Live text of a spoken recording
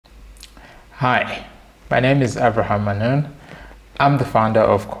Hi, my name is Abraham Manon. I'm the founder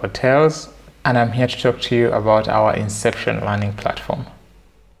of Codetales, and I'm here to talk to you about our Inception learning platform.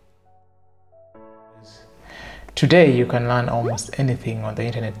 Today, you can learn almost anything on the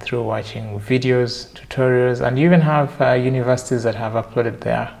internet through watching videos, tutorials, and you even have universities that have uploaded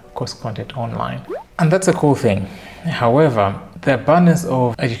their course content online. And that's a cool thing. However, the abundance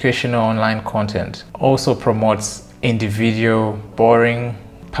of educational online content also promotes individual, boring,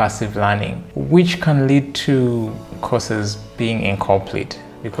 passive learning, which can lead to courses being incomplete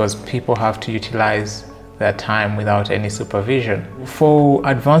because people have to utilize their time without any supervision. For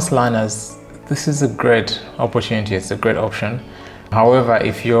advanced learners, this is a great opportunity, it's a great option. However,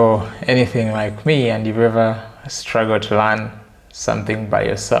 if you're anything like me and you've ever struggled to learn something by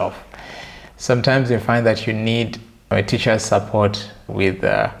yourself, sometimes you find that you need a teacher's support with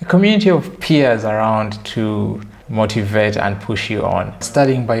a community of peers around to motivate and push you on.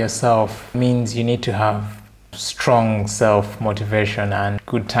 Studying by yourself means you need to have strong self-motivation and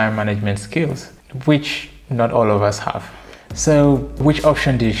good time management skills, which not all of us have. So which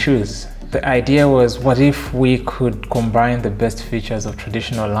option do you choose? The idea was, what if we could combine the best features of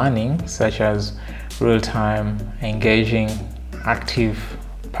traditional learning, such as real-time, engaging, active,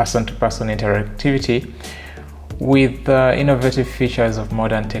 person-to-person interactivity, with the innovative features of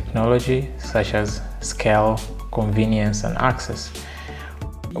modern technology, such as scale, convenience, and access.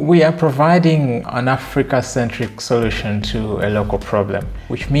 We are providing an Africa-centric solution to a local problem,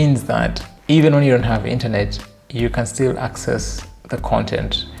 which means that even when you don't have internet, you can still access the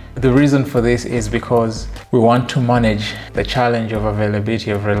content. The reason for this is because we want to manage the challenge of availability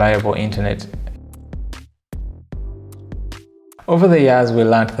of reliable internet. Over the years, we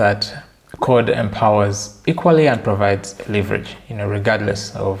learned that code empowers equally and provides leverage,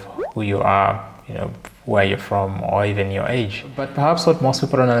 regardless of who you are, where you're from, or even your age. But perhaps what most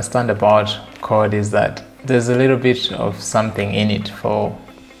people don't understand about code is that there's a little bit of something in it for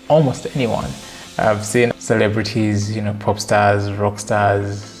almost anyone. I've seen celebrities, pop stars, rock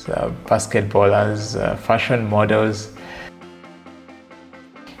stars, basketballers, fashion models.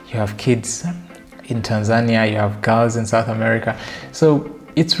 You have kids in Tanzania, you have girls in South America. So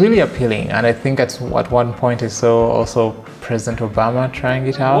it's really appealing, and I think at one point I saw also President Obama trying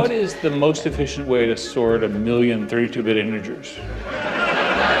it out. What is the most efficient way to sort 1,000,000 32-bit integers?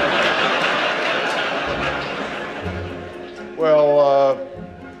 Well,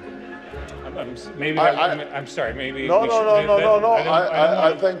 I'm sorry. Maybe. No.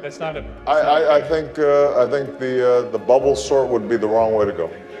 I think that's not a. I think the bubble sort would be the wrong way to go.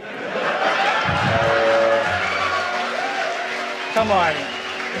 Come on.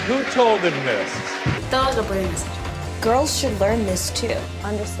 Who told him this? Girls should learn this too.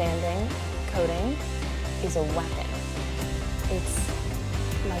 Understanding coding is a weapon. It's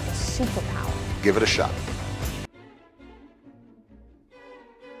like a superpower. Give it a shot.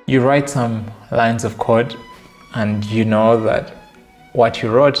 You write some lines of code and you know that what you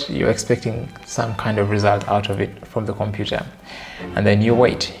wrote, you're expecting some kind of result out of it from the computer. And then you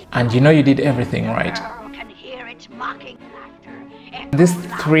wait and you know you did everything right. This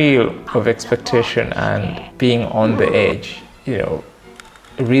thrill of expectation and being on the edge,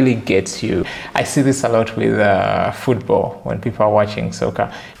 really gets you. I see this a lot with football when people are watching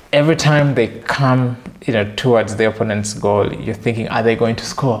soccer. Every time they come, towards the opponent's goal, you're thinking, are they going to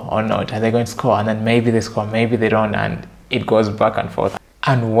score or not? Are they going to score? And then maybe they score, maybe they don't, and it goes back and forth.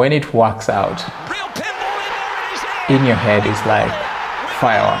 And when it works out, in your head it's like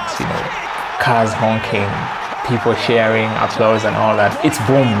fireworks, cars honking, people cheering, applause and all that. It's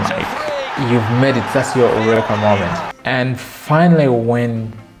boom, like you've made it, that's your eureka moment. And finally,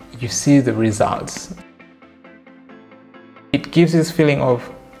 when you see the results, it gives this feeling of,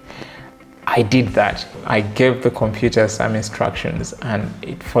 I did that. I gave the computer some instructions and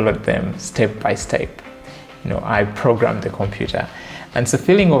it followed them step by step. I programmed the computer. And it's a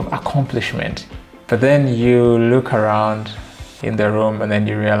feeling of accomplishment. But then you look around in the room and then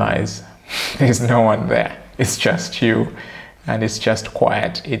you realize there's no one there. It's just you, and it's just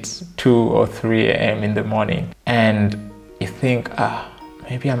quiet. It's 2 or 3 a.m. in the morning, and you think,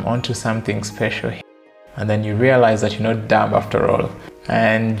 maybe I'm onto something special here. And then you realize that you're not dumb after all.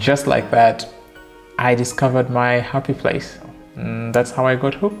 And just like that, I discovered my happy place. And that's how I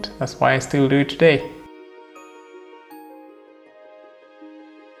got hooked. That's why I still do it today.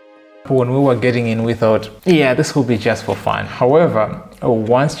 When we were getting in, we thought, yeah, this will be just for fun. However,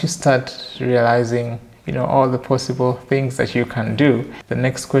 once you start realizing all the possible things that you can do, the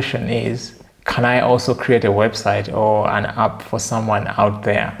next question is, can I also create a website or an app for someone out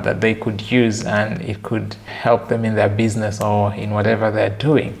there that they could use and it could help them in their business or in whatever they're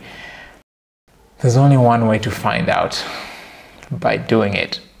doing? There's only one way to find out: by doing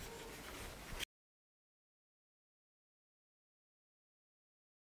it.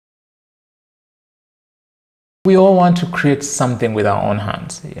 We all want to create something with our own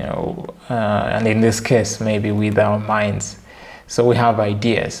hands, and in this case, maybe with our minds. So we have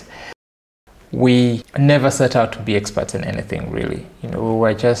ideas. We never set out to be experts in anything, really. We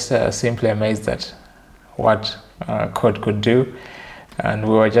were just simply amazed at what code could do, and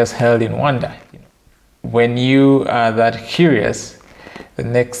we were just held in wonder. When you are that curious, the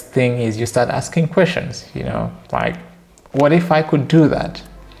next thing is you start asking questions, like, what if I could do that?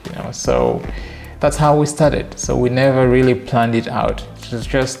 So that's how we started. So we never really planned it out. It was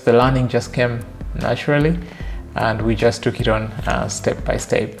just, the learning just came naturally, and we just took it on step by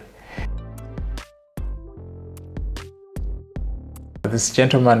step. This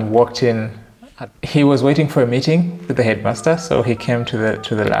gentleman walked in. He was waiting for a meeting with the headmaster, so he came to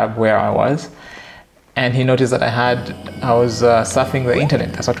the lab where I was, and he noticed that I was surfing the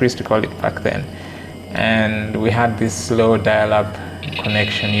internet. That's what we used to call it back then, and we had this slow dial-up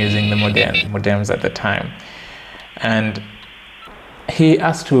connection using the modems at the time, and he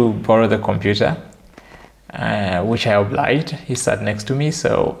asked to borrow the computer, which I obliged. He sat next to me,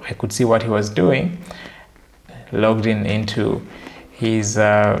 so I could see what he was doing. Logged into his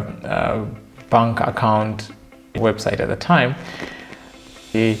bank account website at the time.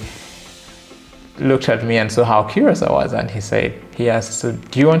 He looked at me and saw how curious I was, and he asked, so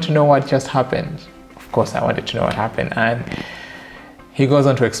do you want to know what just happened? Of course I wanted to know what happened, and he goes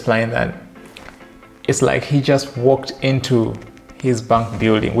on to explain that it's like he just walked into his bank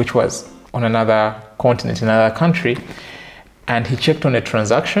building, which was on another continent, in another country, and he checked on a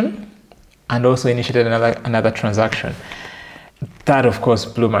transaction and also initiated another transaction. That, of course,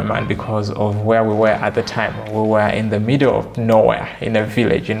 blew my mind because of where we were at the time. We were in the middle of nowhere, in a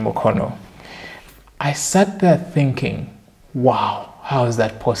village in Mukono. I sat there thinking, wow, how is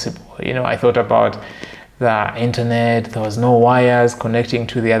that possible? I thought about the internet. There was no wires connecting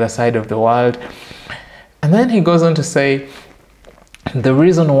to the other side of the world. And then he goes on to say, the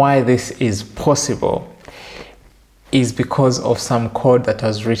reason why this is possible is because of some code that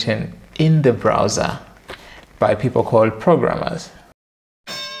was written in the browser by people called programmers.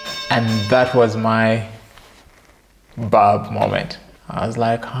 And that was my bulb moment. I was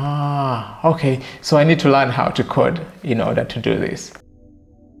like, okay, so I need to learn how to code in order to do this.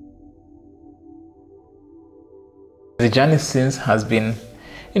 The journey since has been,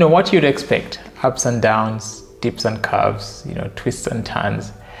 what you'd expect: ups and downs, dips and curves, twists and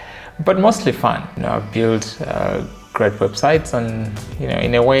turns, but mostly fun. I've built great websites, and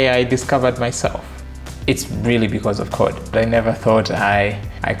in a way I discovered myself. It's really because of code. I never thought I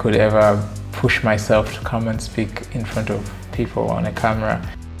could ever push myself to come and speak in front of people on a camera.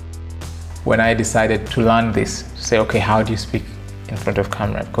 When I decided to learn this, to say, okay, how do you speak in front of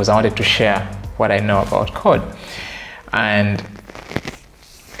camera? Because I wanted to share what I know about code. And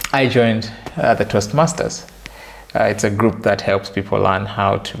I joined the Toastmasters. It's a group that helps people learn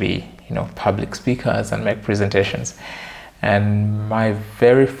how to be, public speakers and make presentations. And my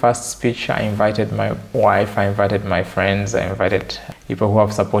very first speech, I invited my wife, I invited my friends, I invited people who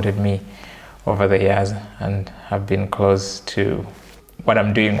have supported me over the years and have been close to what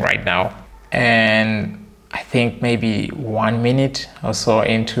I'm doing right now. And I think maybe 1 minute or so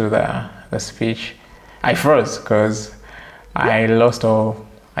into the speech, I froze because I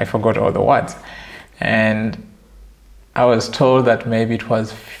forgot all the words. And I was told that maybe it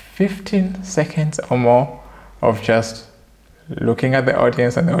was 15 seconds or more of just looking at the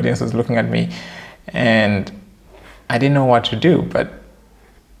audience, and the audience was looking at me, and I didn't know what to do. But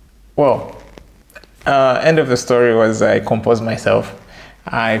end of the story was I composed myself,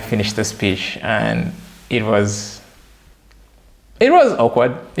 I finished the speech, and it was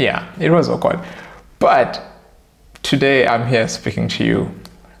awkward. Yeah, it was awkward. But today I'm here speaking to you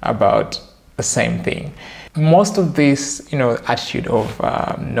about the same thing. Most of this, attitude of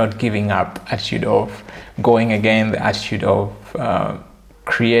not giving up, attitude of going again, the attitude of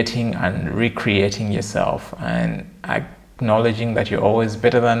creating and recreating yourself, and acknowledging that you're always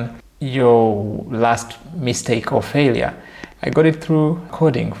better than your last mistake or failure. I got it through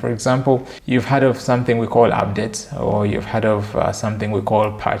coding. For example, you've heard of something we call updates, or you've heard of something we call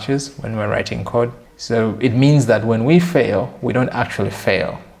patches when we're writing code. So it means that when we fail, we don't actually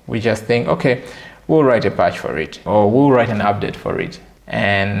fail. We just think, okay, we'll write a patch for it, or we'll write an update for it.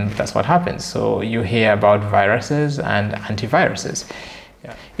 And that's what happens. So you hear about viruses and antiviruses.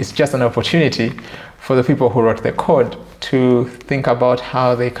 It's just an opportunity for the people who wrote the code to think about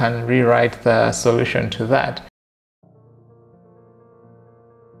how they can rewrite the solution to that.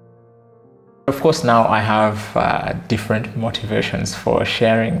 Of course, now I have different motivations for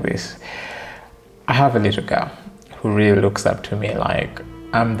sharing this. I have a little girl who really looks up to me like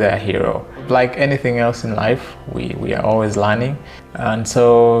I'm their hero. Like anything else in life, we are always learning. And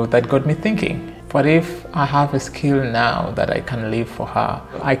so that got me thinking, what if I have a skill now that I can leave for her?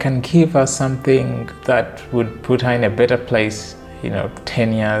 I can give her something that would put her in a better place,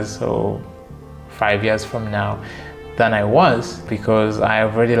 10 years or 5 years from now than I was, because I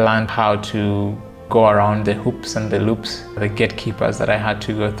have already learned how to go around the hoops and the loops, the gatekeepers that I had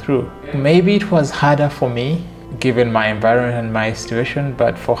to go through. Maybe it was harder for me given my environment and my situation,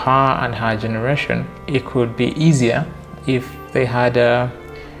 but for her and her generation, it could be easier if they had a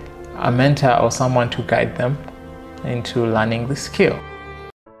mentor or someone to guide them into learning the skill.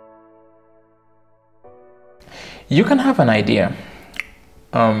 You can have an idea,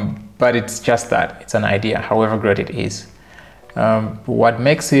 but it's just that, it's an idea, however great it is. What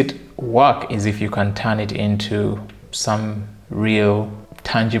makes it work is if you can turn it into some real,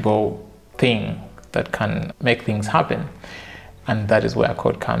 tangible thing that can make things happen. And that is where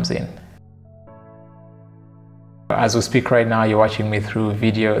code comes in. As we speak right now, you're watching me through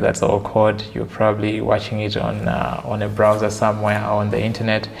video, that's all code. You're probably watching it on a browser somewhere, or on the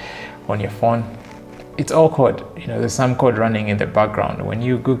internet, on your phone. It's all code. There's some code running in the background. When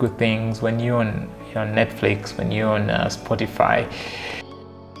you Google things, when you're on Netflix, when you're on Spotify,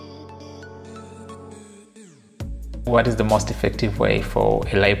 what is the most effective way for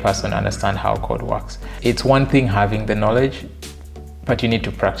a layperson to understand how code works? It's one thing having the knowledge, but you need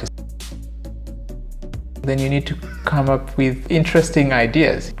to practice. Then you need to come up with interesting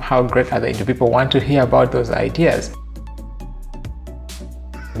ideas. How great are they? Do people want to hear about those ideas?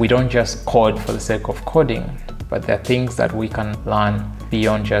 We don't just code for the sake of coding, but there are things that we can learn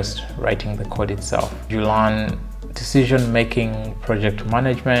beyond just writing the code itself. You learn decision making, project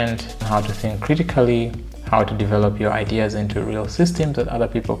management, how to think critically, how to develop your ideas into real systems that other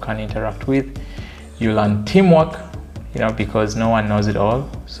people can interact with. You learn teamwork, because no one knows it all.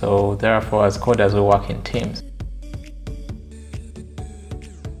 So therefore, as coders, we work in teams.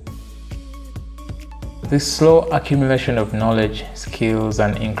 This slow accumulation of knowledge, skills,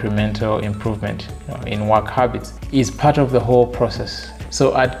 and incremental improvement in work habits is part of the whole process.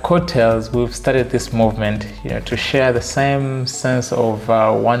 So at Codetales, we've started this movement to share the same sense of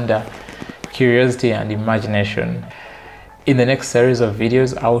wonder, curiosity, and imagination. In the next series of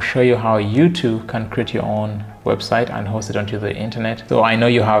videos, I'll show you how you too can create your own website and host it onto the internet. So I know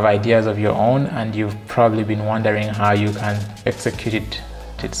you have ideas of your own, and you've probably been wondering how you can execute it.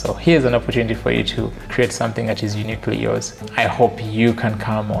 So here's an opportunity for you to create something that is uniquely yours. I hope you can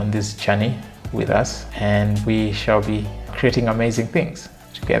come on this journey with us, and we shall be creating amazing things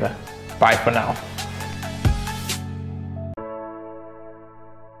together. Bye for now.